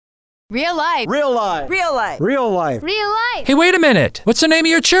Real life. Real life. Real life. Real life. Real life. Hey, wait a minute. What's the name of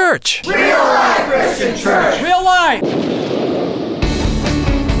your church? Real Life Christian Church. Real life.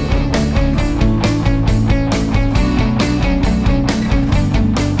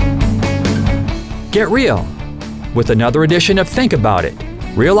 Get real with another edition of Think About It.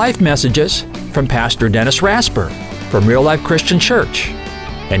 Real life messages from Pastor Dennis Rasper from Real Life Christian Church.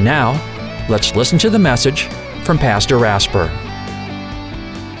 And now, let's listen to the message from Pastor Rasper.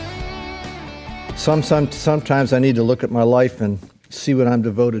 Sometimes I need to look at my life and see what I'm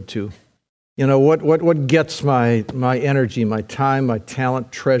devoted to. You know, what gets my energy, my time, my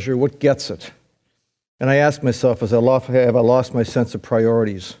talent, treasure, what gets it? And I ask myself, have I lost my sense of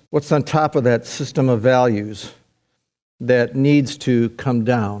priorities? What's on top of that system of values that needs to come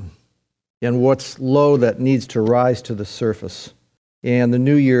down? And what's low that needs to rise to the surface? And the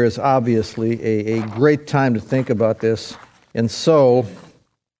new year is obviously a great time to think about this. And so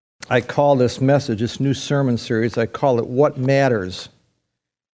I call this message, this new sermon series, I call it What Matters.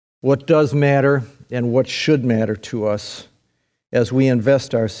 What does matter and what should matter to us as we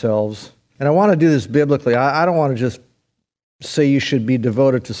invest ourselves. And I want to do this biblically. I don't want to just say you should be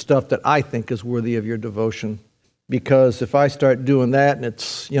devoted to stuff that I think is worthy of your devotion. Because if I start doing that and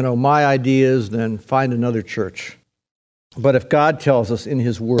it's, my ideas, then find another church. But if God tells us in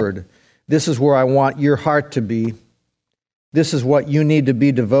His Word, this is where I want your heart to be, this is what you need to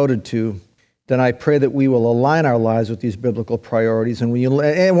be devoted to, then I pray that we will align our lives with these biblical priorities. And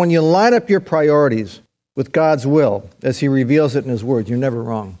when you line up your priorities with God's will, as He reveals it in His Word, you're never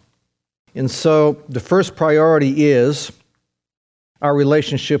wrong. And so the first priority is our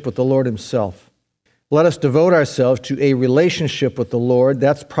relationship with the Lord Himself. Let us devote ourselves to a relationship with the Lord.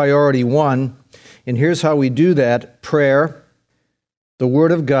 That's priority one. And here's how we do that: prayer, the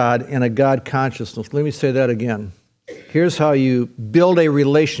Word of God, and a God consciousness. Let me say that again. Here's how you build a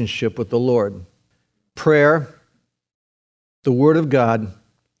relationship with the Lord: prayer, the Word of God,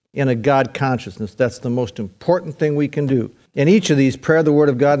 and a God consciousness. That's the most important thing we can do. And each of these, prayer, the Word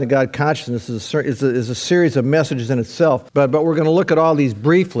of God, and the God consciousness, is a series of messages in itself. But we're going to look at all these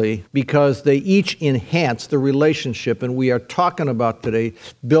briefly because they each enhance the relationship. And we are talking about today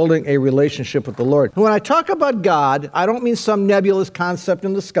building a relationship with the Lord. When I talk about God, I don't mean some nebulous concept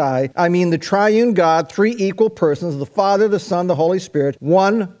in the sky. I mean the triune God, three equal persons, the Father, the Son, the Holy Spirit,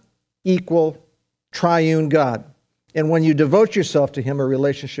 one equal triune God. And when you devote yourself to Him, a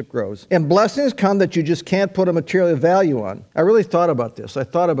relationship grows. And blessings come that you just can't put a material value on. I really thought about this. I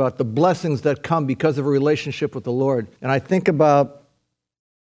thought about the blessings that come because of a relationship with the Lord. And I think about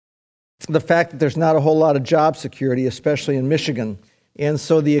the fact that there's not a whole lot of job security, especially in Michigan. And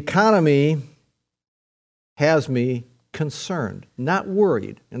so the economy has me concerned, not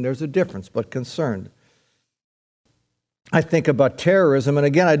worried. And there's a difference, but concerned. I think about terrorism. And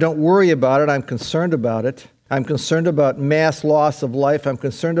again, I don't worry about it. I'm concerned about it. I'm concerned about mass loss of life. I'm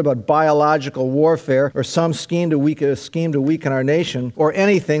concerned about biological warfare or some scheme to weaken our nation, or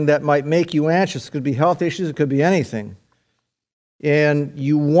anything that might make you anxious. It could be health issues. It could be anything. And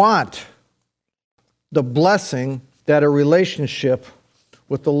you want the blessing that a relationship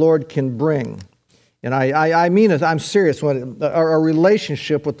with the Lord can bring. And I mean it. I'm serious. When a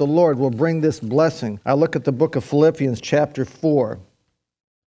relationship with the Lord will bring this blessing. I look at the book of Philippians chapter 4,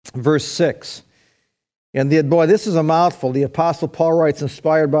 verse 6. And this is a mouthful. The Apostle Paul writes,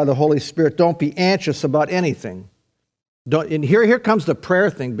 inspired by the Holy Spirit, don't be anxious about anything. And here comes the prayer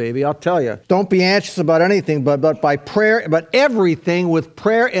thing, baby, I'll tell you. Don't be anxious about anything, but by prayer, but everything with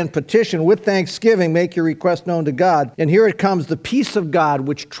prayer and petition, with thanksgiving, make your request known to God. And here it comes, the peace of God,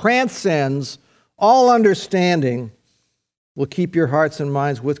 which transcends all understanding, will keep your hearts and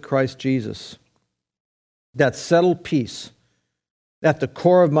minds with Christ Jesus. That settled peace at the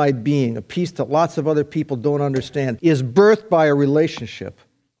core of my being, a peace that lots of other people don't understand, is birthed by a relationship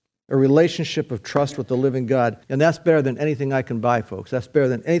of trust with the living God. And that's better than anything I can buy, folks. That's better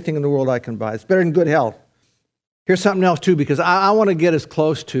than anything in the world I can buy. It's better than good health. Here's something else, too, because I want to get as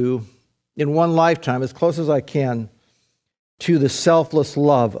close to, in one lifetime, as close as I can, to the selfless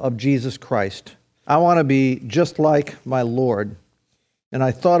love of Jesus Christ. I want to be just like my Lord. And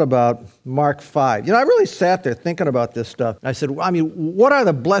I thought about Mark 5. I really sat there thinking about this stuff. I said, what are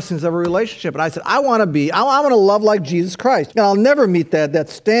the blessings of a relationship? And I said, I want to love like Jesus Christ. And I'll never meet that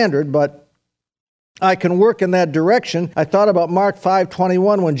standard, but I can work in that direction. I thought about Mark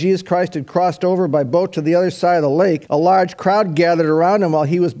 5:21, when Jesus Christ had crossed over by boat to the other side of the lake. A large crowd gathered around Him while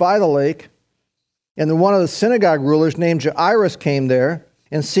He was by the lake. And then one of the synagogue rulers named Jairus came there.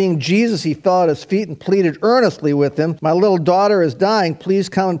 And seeing Jesus, he fell at his feet and pleaded earnestly with him, "My little daughter is dying. Please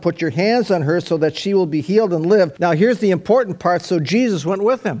come and put your hands on her so that she will be healed and live." Now, here's the important part. So Jesus went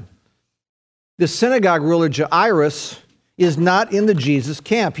with him. The synagogue ruler Jairus is not in the Jesus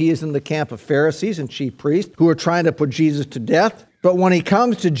camp. He is in the camp of Pharisees and chief priests who are trying to put Jesus to death. But when he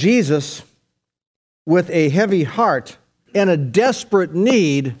comes to Jesus with a heavy heart and a desperate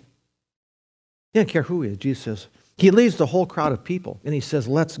need, he doesn't care who he is. Jesus says, he leads the whole crowd of people and he says,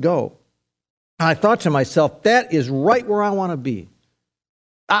 let's go. And I thought to myself, that is right where I want to be.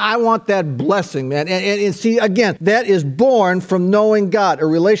 I want that blessing, man. And see, again, that is born from knowing God, a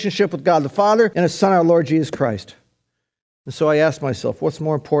relationship with God the Father and His Son, our Lord Jesus Christ. And so I asked myself, what's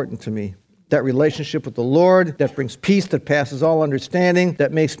more important to me? That relationship with the Lord that brings peace that passes all understanding,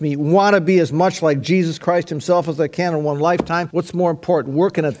 that makes me want to be as much like Jesus Christ Himself as I can in one lifetime. What's more important,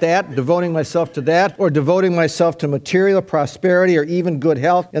 working at that, devoting myself to that, or devoting myself to material prosperity or even good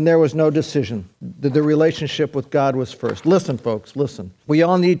health? And there was no decision. The relationship with God was first. Listen, folks, listen. We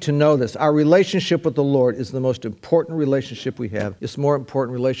all need to know this. Our relationship with the Lord is the most important relationship we have. It's more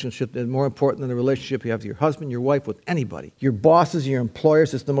important more important than the relationship you have with your husband, your wife, with anybody. Your bosses, your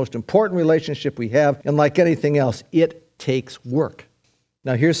employers. It's the most important relationship we have. And like anything else, it takes work.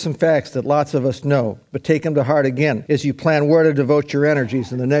 Now, here's some facts that lots of us know, but take them to heart again as you plan where to devote your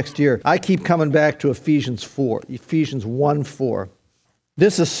energies in the next year. I keep coming back to Ephesians 1:4.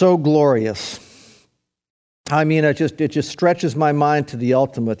 This is so glorious. I mean, it just stretches my mind to the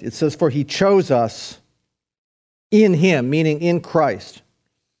ultimate. It says, for He chose us in Him, meaning in Christ,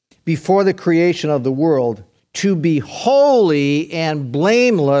 before the creation of the world, to be holy and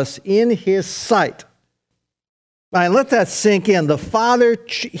blameless in His sight. All right, let that sink in. The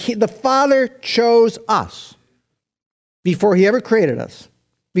Father chose us before He ever created us.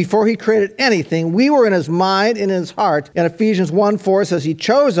 Before He created anything, we were in His mind, in His heart. And Ephesians 1:4 says He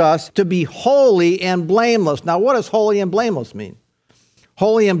chose us to be holy and blameless. Now, what does holy and blameless mean?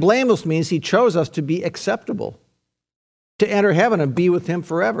 Holy and blameless means He chose us to be acceptable, to enter heaven and be with Him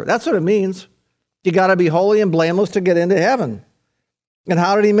forever. That's what it means. You got to be holy and blameless to get into heaven. And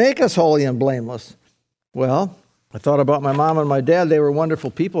how did He make us holy and blameless? Well, I thought about my mom and my dad. They were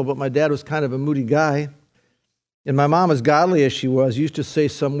wonderful people, but my dad was kind of a moody guy. And my mom, as godly as she was, used to say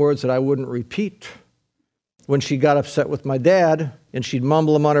some words that I wouldn't repeat. When she got upset with my dad, and she'd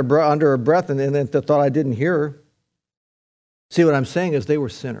mumble them under her breath, and then thought I didn't hear her. See, what I'm saying is they were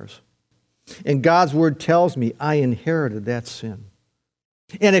sinners. And God's Word tells me I inherited that sin.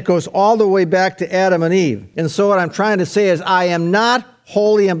 And it goes all the way back to Adam and Eve. And so what I'm trying to say is I am not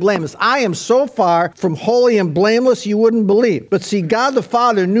holy and blameless. I am so far from holy and blameless you wouldn't believe. But see, God the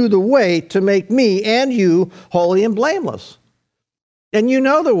Father knew the way to make me and you holy and blameless. And you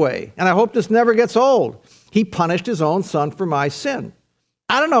know the way. And I hope this never gets old. He punished His own Son for my sin.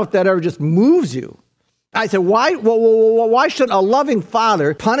 I don't know if that ever just moves you. I said, why should a loving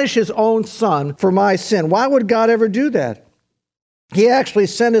Father punish His own Son for my sin? Why would God ever do that? He actually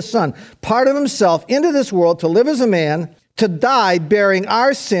sent His Son, part of Himself, into this world to live as a man, to die bearing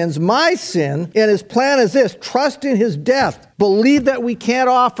our sins, my sin, and His plan is this: trust in His death. Believe that we can't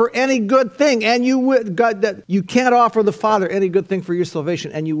offer any good thing, and that you can't offer the Father any good thing for your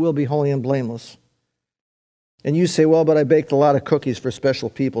salvation, and you will be holy and blameless. And you say, well, but I baked a lot of cookies for special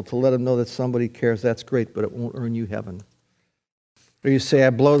people to let them know that somebody cares. That's great, but it won't earn you heaven. Or you say, I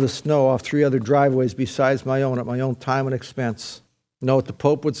blow the snow off 3 other driveways besides my own at my own time and expense. You know what the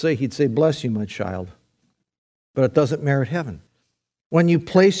Pope would say? He'd say, bless you, my child. But it doesn't merit heaven. When you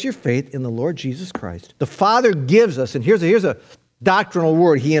place your faith in the Lord Jesus Christ, the Father gives us, and here's a doctrinal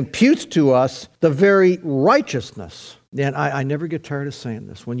word, He imputes to us the very righteousness. And I never get tired of saying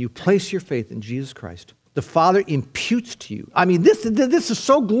this. When you place your faith in Jesus Christ, the Father imputes to you. I mean, this is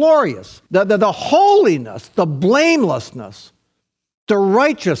so glorious. The holiness, the blamelessness, the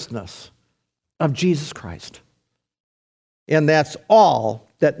righteousness of Jesus Christ. And that's all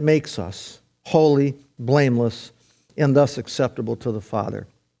that makes us holy, blameless, and thus acceptable to the Father.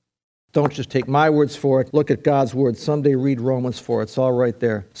 Don't just take my words for it. Look at God's Word. Someday read Romans 4. It's all right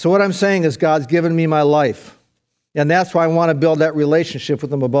there. So what I'm saying is God's given me my life. And that's why I want to build that relationship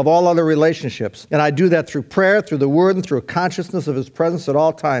with Him above all other relationships. And I do that through prayer, through the Word, and through a consciousness of His presence at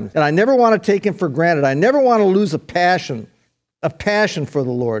all times. And I never want to take Him for granted. I never want to lose a passion for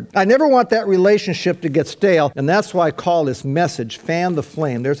the Lord. I never want that relationship to get stale. And that's why I call this message, Fan the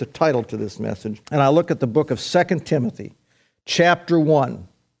Flame. There's a title to this message. And I look at the book of 2 Timothy, chapter 1,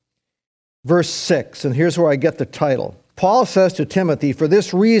 verse 6. And here's where I get the title. Paul says to Timothy, for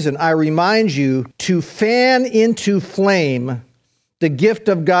this reason I remind you to fan into flame the gift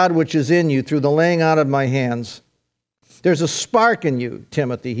of God which is in you through the laying on of my hands. There's a spark in you,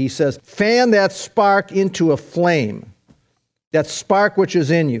 Timothy. He says, fan that spark into a flame, that spark which is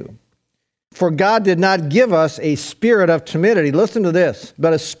in you. For God did not give us a spirit of timidity, listen to this,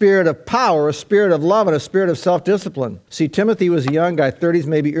 but a spirit of power, a spirit of love, and a spirit of self-discipline. See, Timothy was a young guy, 30s,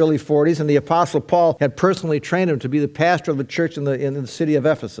 maybe early 40s, and the Apostle Paul had personally trained him to be the pastor of the church in the city of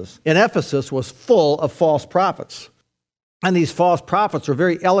Ephesus. And Ephesus was full of false prophets. And these false prophets were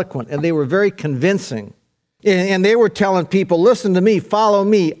very eloquent, and they were very convincing. And they were telling people, listen to me, follow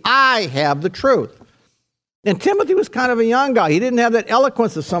me, I have the truth. And Timothy was kind of a young guy. He didn't have that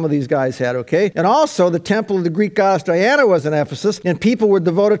eloquence that some of these guys had, okay? And also, the temple of the Greek goddess Diana was in Ephesus, and people were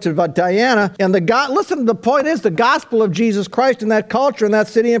devoted to Diana. And listen, the point is, the gospel of Jesus Christ in that culture, in that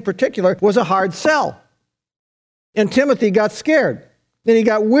city in particular, was a hard sell. And Timothy got scared, and he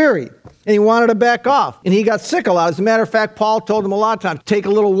got weary, and he wanted to back off, and he got sick a lot. As a matter of fact, Paul told him a lot of times, take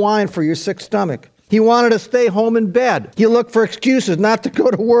a little wine for your sick stomach. He wanted to stay home in bed. He looked for excuses not to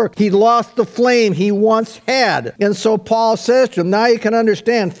go to work. He lost the flame he once had. And so Paul says to him, now you can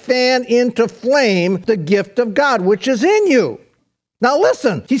understand, fan into flame the gift of God, which is in you. Now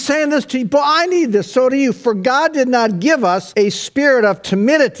listen, he's saying this to you, but I need this, so do you. For God did not give us a spirit of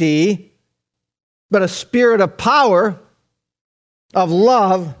timidity, but a spirit of power, of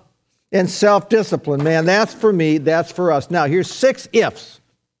love, and self-discipline. Man, that's for me, that's for us. Now here's 6 ifs.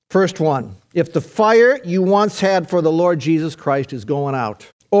 First one. If the fire you once had for the Lord Jesus Christ is going out.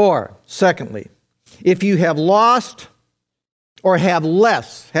 Or, secondly, if you have lost or have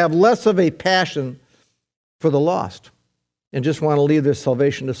less of a passion for the lost and just want to leave their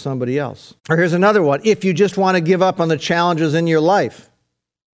salvation to somebody else. Or here's another one. If you just want to give up on the challenges in your life.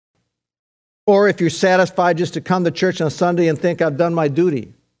 Or if you're satisfied just to come to church on a Sunday and think I've done my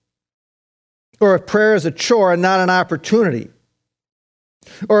duty. Or if prayer is a chore and not an opportunity.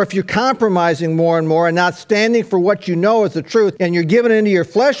 Or if you're compromising more and more and not standing for what you know is the truth, and you're giving into your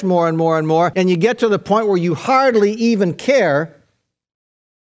flesh more and more and more, and you get to the point where you hardly even care,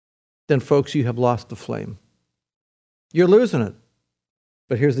 then folks, you have lost the flame. You're losing it.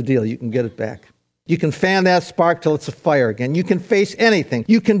 But here's the deal, you can get it back. You can fan that spark till it's a fire again. You can face anything.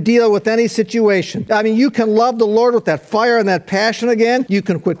 You can deal with any situation. I mean, you can love the Lord with that fire and that passion again. You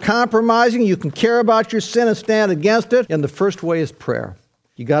can quit compromising. You can care about your sin and stand against it. And the first way is prayer.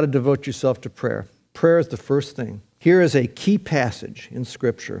 You got to devote yourself to prayer. Prayer is the first thing. Here is a key passage in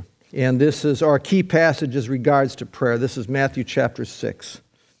Scripture. And this is our key passage as regards to prayer. This is Matthew chapter 6.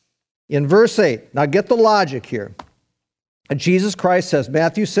 In verse 8, now get the logic here. Jesus Christ says,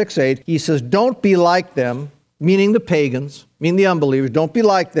 Matthew 6:8, he says, don't be like them, meaning the pagans, meaning the unbelievers, don't be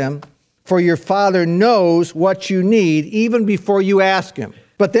like them, for your Father knows what you need even before you ask him.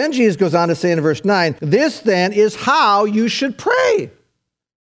 But then Jesus goes on to say in verse 9, this then is how you should pray.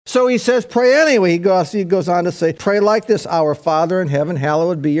 So he says, pray anyway. He goes on to say, pray like this, our Father in heaven,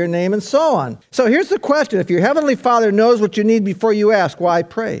 hallowed be your name, and so on. So here's the question. If your heavenly Father knows what you need before you ask, why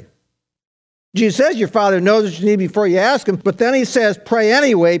pray? Jesus says your Father knows what you need before you ask him, but then he says, pray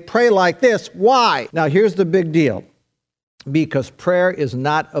anyway, pray like this. Why? Now here's the big deal. Because prayer is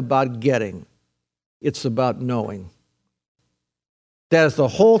not about getting. It's about knowing. That is the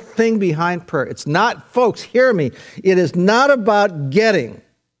whole thing behind prayer. It's not, folks, hear me. It is not about getting.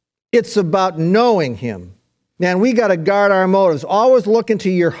 It's about knowing him. Man, we got to guard our motives. Always look into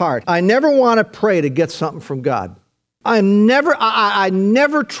your heart. I never want to pray to get something from God. I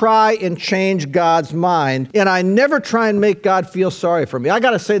never try and change God's mind, and I never try and make God feel sorry for me. I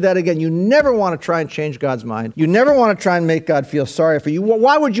got to say that again. You never want to try and change God's mind. You never want to try and make God feel sorry for you.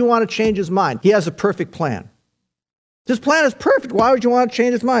 Why would you want to change his mind? He has a perfect plan. His plan is perfect. Why would you want to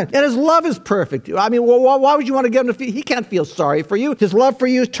change his mind? And his love is perfect. I mean, why would you want to get him to feel? He can't feel sorry for you. His love for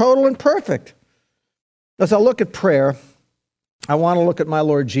you is total and perfect. As I look at prayer, I want to look at my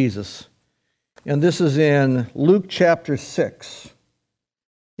Lord Jesus. And this is in Luke chapter 6.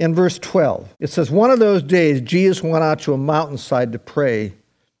 In verse 12, it says, one of those days, Jesus went out to a mountainside to pray,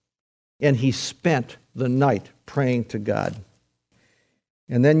 and he spent the night praying to God.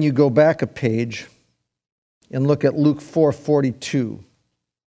 And then you go back a page and look at Luke 4:42.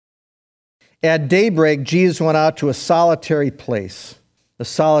 At daybreak, Jesus went out to a solitary place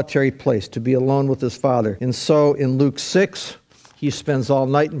to be alone with his Father. And so in Luke 6, he spends all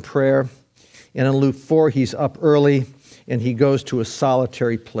night in prayer. And in Luke 4, he's up early and he goes to a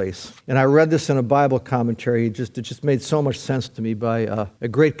solitary place. And I read this in a Bible commentary. It just made so much sense to me by a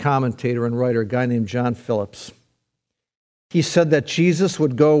great commentator and writer, a guy named John Phillips. He said that Jesus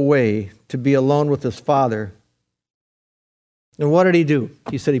would go away to be alone with his Father. And what did he do?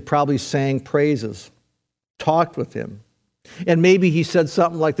 He said he probably sang praises, talked with him. And maybe he said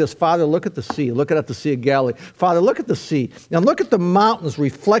something like this, Father, look at the sea. Look at the Sea of Galilee. Father, look at the sea. And look at the mountains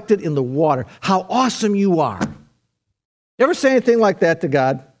reflected in the water. How awesome you are. You ever say anything like that to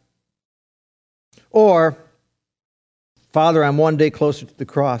God? Or, Father, I'm one day closer to the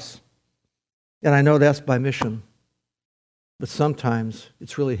cross, and I know that's by mission, but sometimes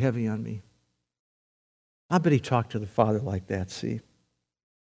it's really heavy on me. I bet he talked to the Father like that, see?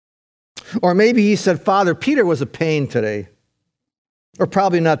 Or maybe he said, Father, Peter was a pain today. Or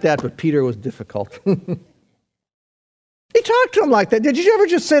probably not that, but Peter was difficult. He talked to him like that. Did you ever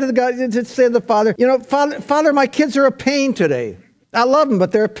just say to the guy, say to the Father, Father, my kids are a pain today. I love them,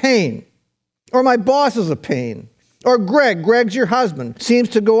 but they're a pain. Or my boss is a pain. Or Greg's your husband, seems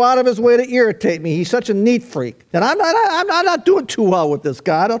to go out of his way to irritate me. He's such a neat freak. And I'm not doing too well with this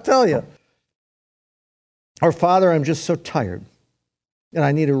God, I'll tell you. Or Father, I'm just so tired. And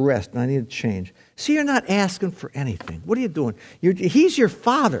I need a rest, and I need a change. See, you're not asking for anything. What are you doing? He's your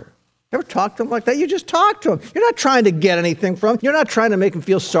Father. Ever talk to him like that? You just talk to him. You're not trying to get anything from him. You're not trying to make him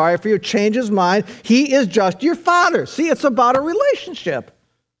feel sorry for you, change his mind. He is just your Father. See, it's about a relationship.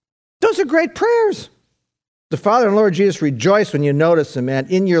 Those are great prayers. The Father and Lord Jesus rejoice when you notice him, man,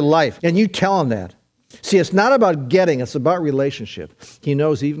 in your life, and you tell him that. See, it's not about getting, it's about relationship. He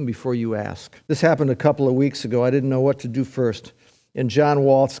knows even before you ask. This happened a couple of weeks ago. I didn't know what to do first. And John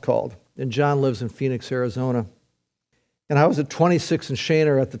Waltz called. And John lives in Phoenix, Arizona. And I was at 26 and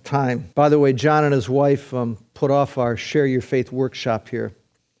Shaner at the time. By the way, John and his wife put off our Share Your Faith workshop here.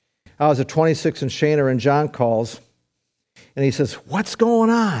 I was at 26 and Shaner, and John calls. And he says, what's going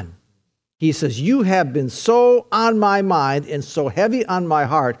on? He says, you have been so on my mind and so heavy on my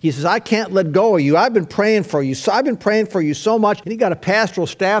heart. He says, I can't let go of you. I've been praying for you. So I've been praying for you so much. And he got a pastoral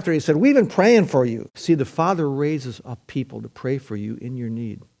staff there. He said, we've been praying for you. See, the Father raises up people to pray for you in your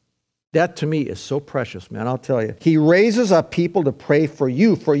need. That to me is so precious, man, I'll tell you. He raises up people to pray for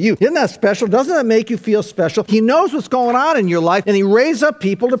you, Isn't that special? Doesn't that make you feel special? He knows what's going on in your life, and he raises up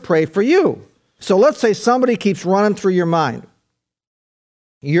people to pray for you. So let's say somebody keeps running through your mind.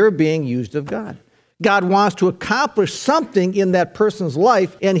 You're being used of God. God wants to accomplish something in that person's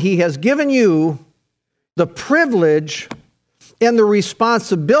life, and he has given you the privilege and the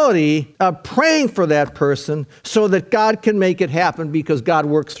responsibility of praying for that person so that God can make it happen, because God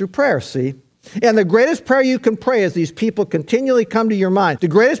works through prayer, see? And the greatest prayer you can pray as these people continually come to your mind, the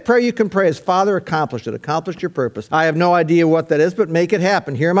greatest prayer you can pray is, Father, accomplish it. Accomplish your purpose. I have no idea what that is, but make it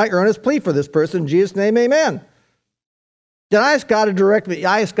happen. Hear my earnest plea for this person. In Jesus' name, amen. Then I ask God to direct me.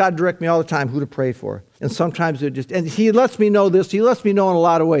 I ask God to direct me all the time who to pray for. And sometimes and he lets me know this. He lets me know in a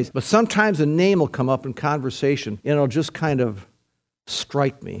lot of ways. But sometimes a name will come up in conversation, and it'll just kind of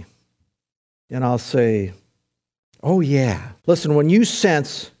strike me. And I'll say, oh yeah. Listen, when you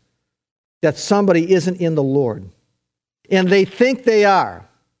sense that somebody isn't in the Lord, and they think they are,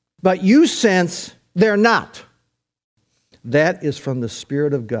 but you sense they're not, that is from the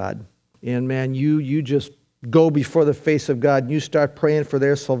Spirit of God. And man, you just go before the face of God, and you start praying for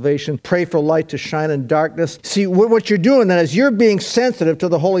their salvation. Pray for light to shine in darkness. See, what you're doing then is you're being sensitive to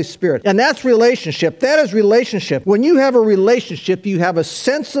the Holy Spirit. And that's relationship. That is relationship. When you have a relationship, you have a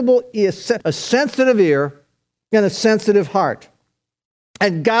sensitive ear and a sensitive heart.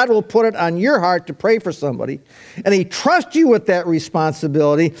 And God will put it on your heart to pray for somebody. And he trusts you with that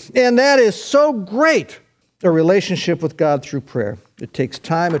responsibility. And that is so great. A relationship with God through prayer. It takes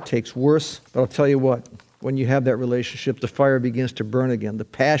time, it takes work. But I'll tell you what. When you have that relationship, the fire begins to burn again. The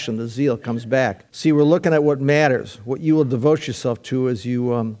passion, the zeal comes back. See, we're looking at what matters, what you will devote yourself to as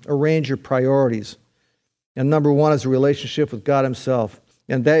you arrange your priorities. And number one is a relationship with God himself.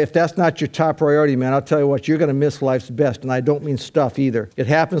 And if that's not your top priority, man, I'll tell you what, you're going to miss life's best. And I don't mean stuff either. It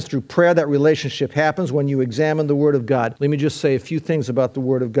happens through prayer. That relationship happens when you examine the Word of God. Let me just say a few things about the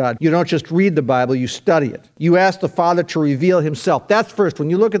Word of God. You don't just read the Bible, you study it. You ask the Father to reveal himself. That's first. When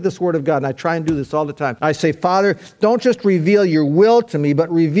you look at this Word of God, and I try and do this all the time, I say, Father, don't just reveal your will to me,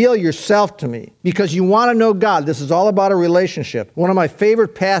 but reveal yourself to me. Because you want to know God. This is all about a relationship. One of my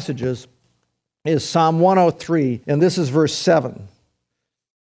favorite passages is Psalm 103, and this is verse 7.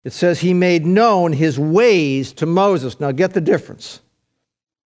 It says, he made known his ways to Moses. Now get the difference.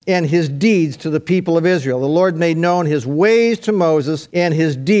 And his deeds to the people of Israel. The Lord made known his ways to Moses and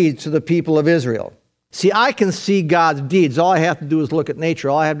his deeds to the people of Israel. See, I can see God's deeds. All I have to do is look at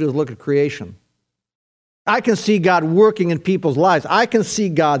nature. All I have to do is look at creation. I can see God working in people's lives. I can see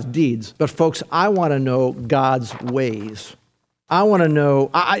God's deeds. But folks, I want to know God's ways. I want to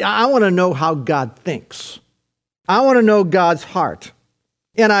know, I want to know how God thinks. I want to know God's heart.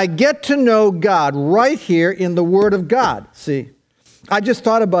 And I get to know God right here in the Word of God. See, I just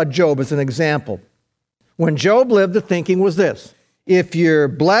thought about Job as an example. When Job lived, the thinking was this. If you're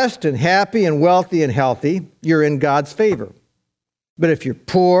blessed and happy and wealthy and healthy, you're in God's favor. But if you're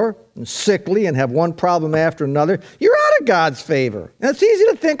poor and sickly and have one problem after another, you're out of God's favor. And it's easy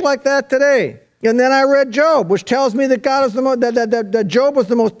to think like that today. And then I read Job, which tells me that God is that Job was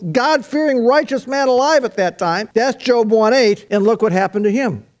the most God-fearing, righteous man alive at that time. That's Job 1:8, and look what happened to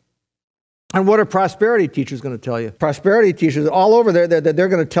him. And what are prosperity teachers going to tell you? Prosperity teachers all over there, they're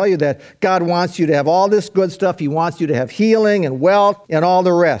going to tell you that God wants you to have all this good stuff. He wants you to have healing and wealth and all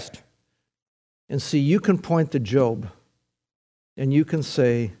the rest. And see, you can point to Job, and you can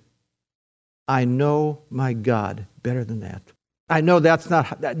say, I know my God better than that. I know that's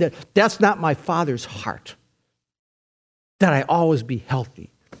not my Father's heart, that I always be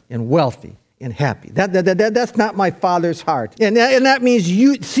healthy and wealthy and happy. That's not my Father's heart. And that means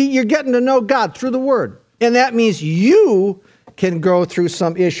you're getting to know God through the Word. And that means you can go through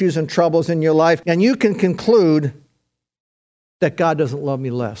some issues and troubles in your life, and you can conclude that God doesn't love me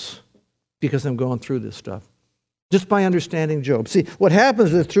less because I'm going through this stuff. Just by understanding Job. See, what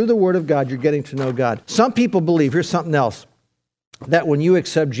happens is through the Word of God, you're getting to know God. Some people believe, here's something else, that when you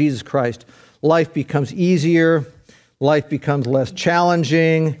accept Jesus Christ, life becomes easier, life becomes less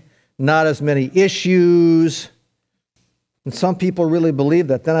challenging, not as many issues. And some people really believe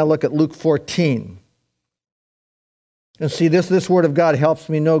that. Then I look at Luke 14. And see, this Word of God helps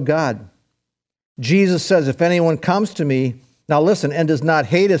me know God. Jesus says, if anyone comes to me, now listen, and does not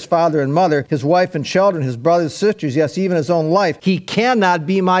hate his father and mother, his wife and children, his brothers and sisters, yes, even his own life, he cannot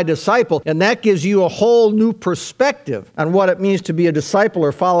be my disciple. And that gives you a whole new perspective on what it means to be a disciple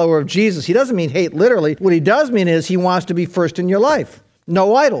or follower of Jesus. He doesn't mean hate literally. What he does mean is he wants to be first in your life.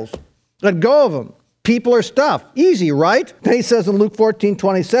 No idols. Let go of them. People or stuff. Easy, right? Then he says in Luke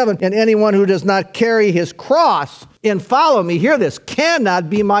 14:27, and anyone who does not carry his cross and follow me, hear this, cannot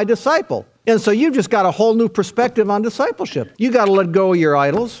be my disciple. And so you've just got a whole new perspective on discipleship. You got to let go of your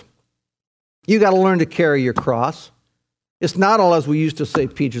idols. You got to learn to carry your cross. It's not all as we used to say,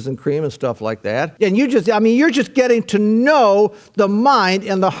 peaches and cream and stuff like that. And you're just getting to know the mind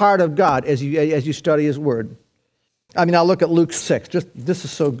and the heart of God as you study His Word. I'll look at Luke 6. This is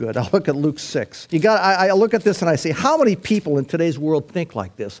so good. I'll look at Luke 6. I look at this and I say, how many people in today's world think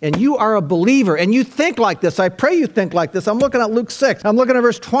like this? And you are a believer and you think like this. I pray you think like this. I'm looking at Luke 6. I'm looking at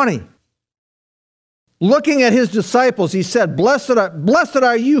verse 20. Looking at his disciples, he said, Blessed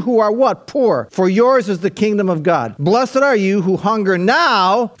are you who are what? Poor, for yours is the kingdom of God. Blessed are you who hunger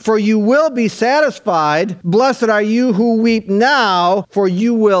now, for you will be satisfied. Blessed are you who weep now, for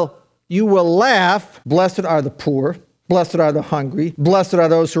you will laugh. Blessed are the poor. Blessed are the hungry. Blessed are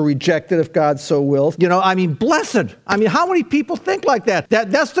those who are rejected if God so wills. Blessed. How many people think like that?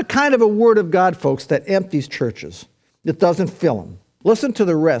 That's the kind of a word of God, folks, that empties churches. It doesn't fill them. Listen to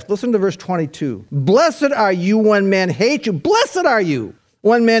the rest. Listen to verse 22. Blessed are you when men hate you. Blessed are you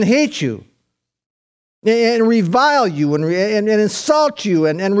when men hate you and revile you and insult you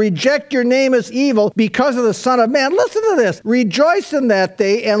and reject your name as evil because of the Son of Man. Listen to this. Rejoice in that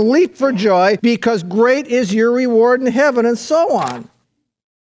day and leap for joy because great is your reward in heaven, and so on.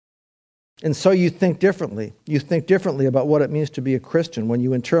 And so you think differently. You think differently about what it means to be a Christian when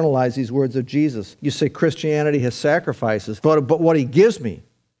you internalize these words of Jesus. You say Christianity has sacrifices, but what He gives me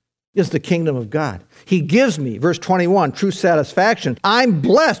is the kingdom of God. He gives me, verse 21, true satisfaction. I'm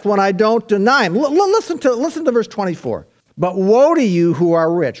blessed when I don't deny Him. Listen to verse 24. But woe to you who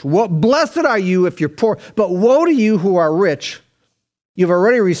are rich. Blessed are you if you're poor, but woe to you who are rich. You've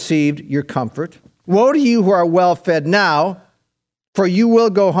already received your comfort. Woe to you who are well fed now, for you will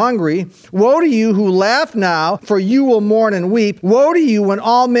go hungry. Woe to you who laugh now, for you will mourn and weep. Woe to you when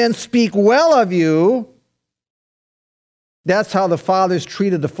all men speak well of you. That's how the fathers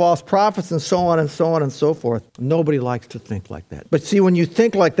treated the false prophets, and so on and so on and so forth. Nobody likes to think like that. But see, when you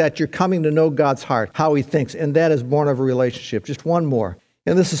think like that, you're coming to know God's heart, how He thinks, and that is born of a relationship. Just one more.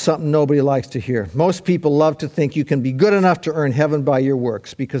 And this is something nobody likes to hear. Most people love to think you can be good enough to earn heaven by your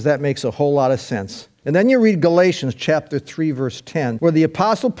works, because that makes a whole lot of sense. And then you read Galatians chapter 3, verse 10, where the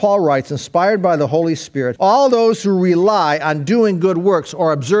Apostle Paul writes, inspired by the Holy Spirit, all those who rely on doing good works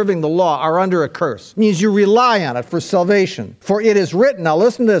or observing the law are under a curse. It means you rely on it for salvation. For it is written, now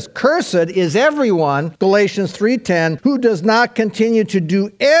listen to this, cursed is everyone, Galatians 3:10, who does not continue to do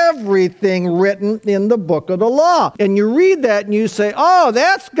everything written in the book of the law. And you read that and you say, oh,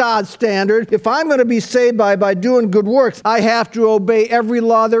 that's God's standard. If I'm going to be saved by doing good works, I have to obey every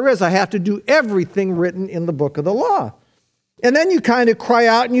law there is. I have to do everything written in the book of the law. And then you kind of cry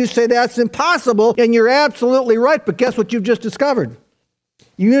out and you say, that's impossible, and you're absolutely right, but guess what you've just discovered?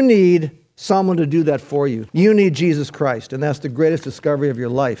 You need someone to do that for you. You need Jesus Christ, and that's the greatest discovery of your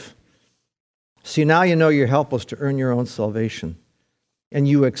life. See, now you know you're helpless to earn your own salvation, and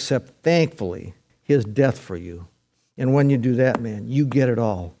you accept, thankfully, His death for you. And when you do that, man, you get it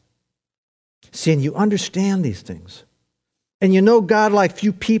all. See, and you understand these things. And you know God like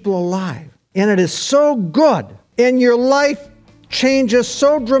few people alive. and it is so good, and your life changes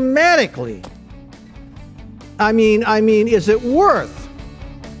so dramatically. I mean, is it worth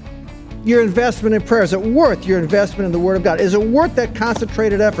your investment in prayer? Is it worth your investment in the Word of God? Is it worth that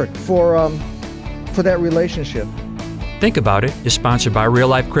concentrated effort for that relationship? Think About It is sponsored by Real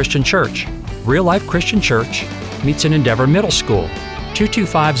Life Christian Church. Real Life Christian Church meets in Endeavor Middle School,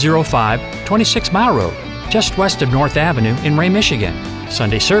 22505 26 Mile Road, just west of North Avenue in Ray, Michigan.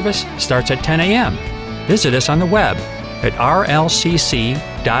 Sunday service starts at 10 a.m. Visit us on the web at rlcc.us.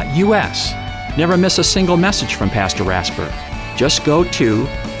 Never miss a single message from Pastor Rasper. Just go to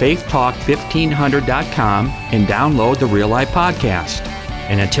faithtalk1500.com and download the Real Life Podcast.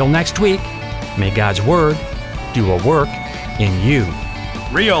 And until next week, may God's Word do a work in you.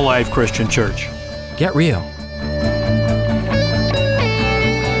 Real Life Christian Church. Get real.